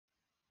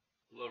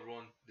Hello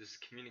everyone, this is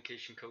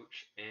Communication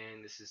Coach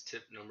and this is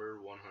tip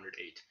number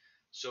 108.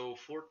 So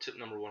for tip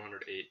number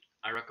 108,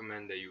 I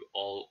recommend that you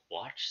all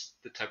watch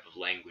the type of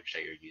language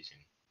that you're using.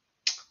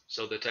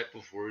 So the type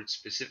of words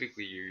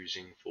specifically you're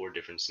using for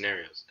different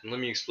scenarios. And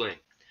let me explain.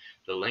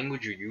 The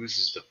language you use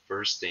is the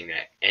first thing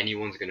that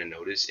anyone's going to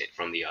notice it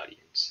from the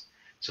audience.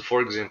 So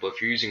for example,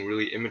 if you're using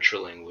really immature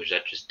language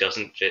that just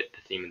doesn't fit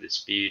the theme of the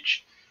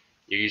speech,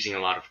 you're using a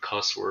lot of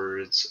cuss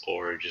words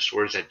or just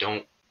words that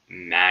don't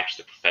match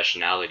the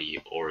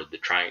professionality or the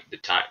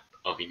type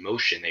of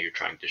emotion that you're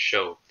trying to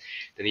show,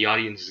 then the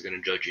audience is going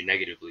to judge you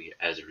negatively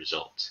as a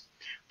result.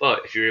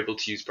 But if you're able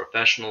to use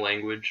professional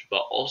language,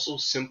 but also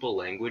simple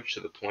language to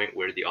the point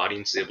where the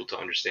audience is able to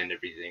understand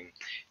everything,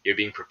 you're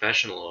being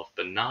professional enough,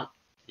 but not,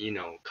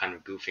 kind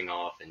of goofing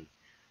off and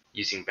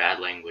using bad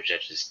language that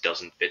just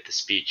doesn't fit the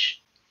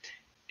speech.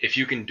 If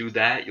you can do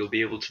that, you'll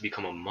be able to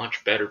become a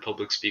much better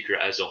public speaker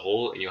as a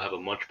whole, and you'll have a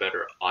much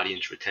better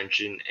audience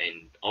retention,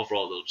 and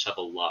overall, they'll just have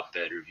a lot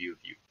better view of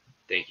you.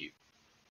 Thank you.